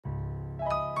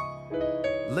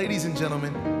Ladies and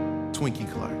gentlemen, Twinkie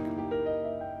Clark.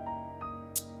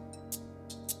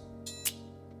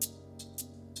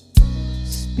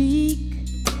 Speak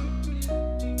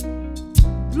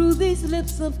through these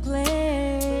lips of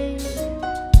clay.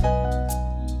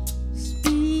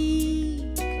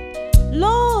 Speak,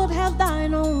 Lord, have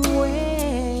thine own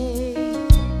way.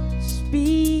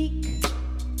 Speak,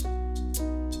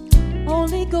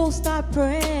 Holy Ghost, I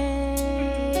pray.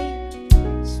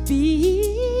 Speak,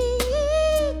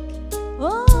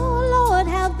 oh Lord,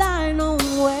 have thine own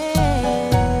way.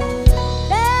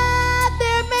 That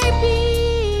there may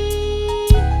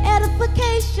be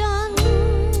edification,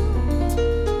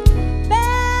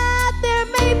 that there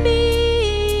may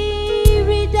be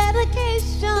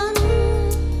rededication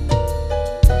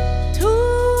to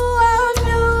a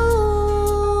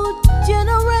new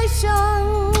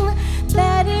generation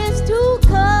that is to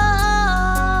come.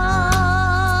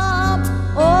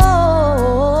 Oh,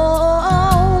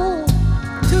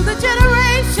 to the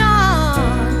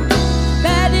generation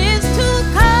that is to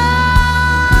come.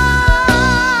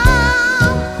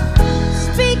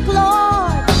 Speak,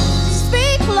 Lord,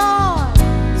 speak, Lord,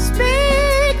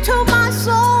 speak to my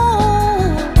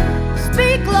soul.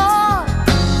 Speak, Lord,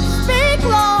 speak,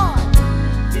 Lord,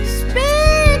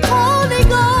 speak, Holy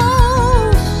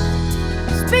Ghost.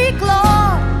 Speak,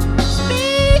 Lord,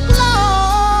 speak,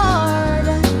 Lord.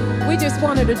 We just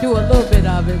wanted to do a little bit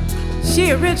of it.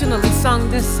 She originally sung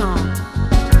this song.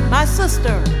 My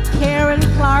sister, Karen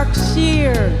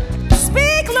Clark-Sheard.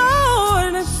 Speak,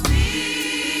 Lord.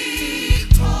 Speak,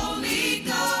 Holy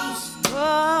Ghost.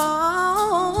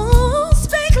 Oh,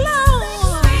 speak,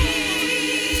 Lord.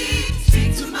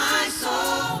 Speak to my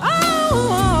soul.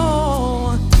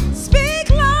 Oh, speak,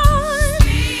 Lord.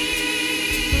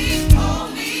 Speak,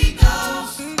 Holy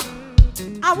Ghost.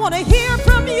 I want to hear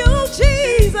from you,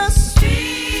 Jesus.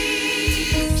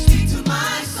 Speak to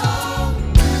my soul.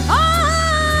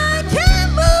 I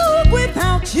can't move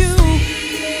without you.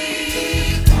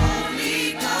 Speak,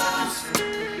 Holy Ghost.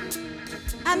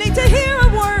 I need to hear a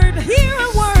word, hear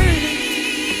a word.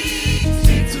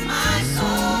 Speak to my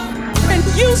soul. When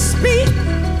you speak,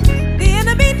 the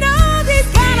enemy knows he's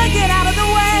gotta get out of the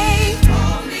way.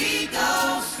 Holy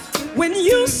Ghost. When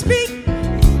you speak,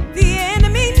 the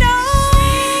enemy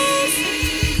knows.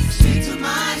 Speak to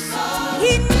my soul.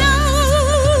 He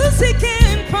knows he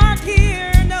can't park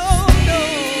here. No, no.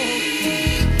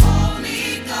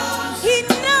 Holy Ghost. He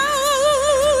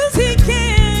knows he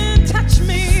can't touch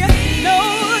me. No,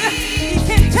 he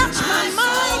can't touch my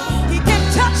mind. He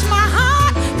can't touch my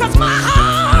heart, 'cause my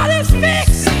heart is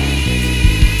fixed.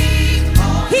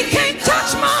 He can't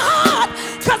touch my heart,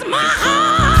 'cause my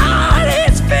heart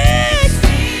is fixed.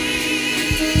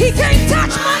 He can't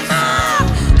touch my mind,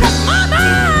 'cause my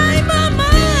mind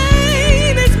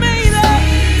is made up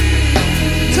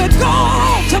to go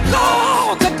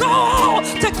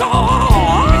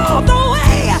all the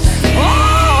way,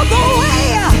 all the way,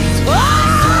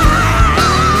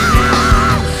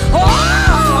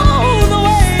 all the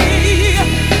way.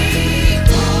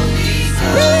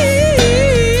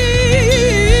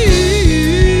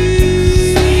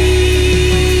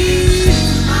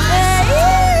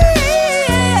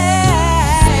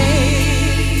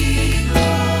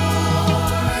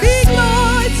 Speak,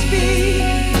 Lord, speak.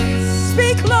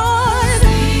 Speak, Lord.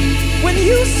 When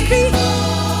you speak,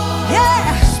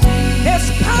 yeah, there's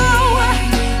power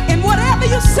in whatever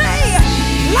you say.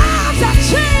 Lives are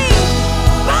changed,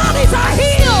 bodies are healed.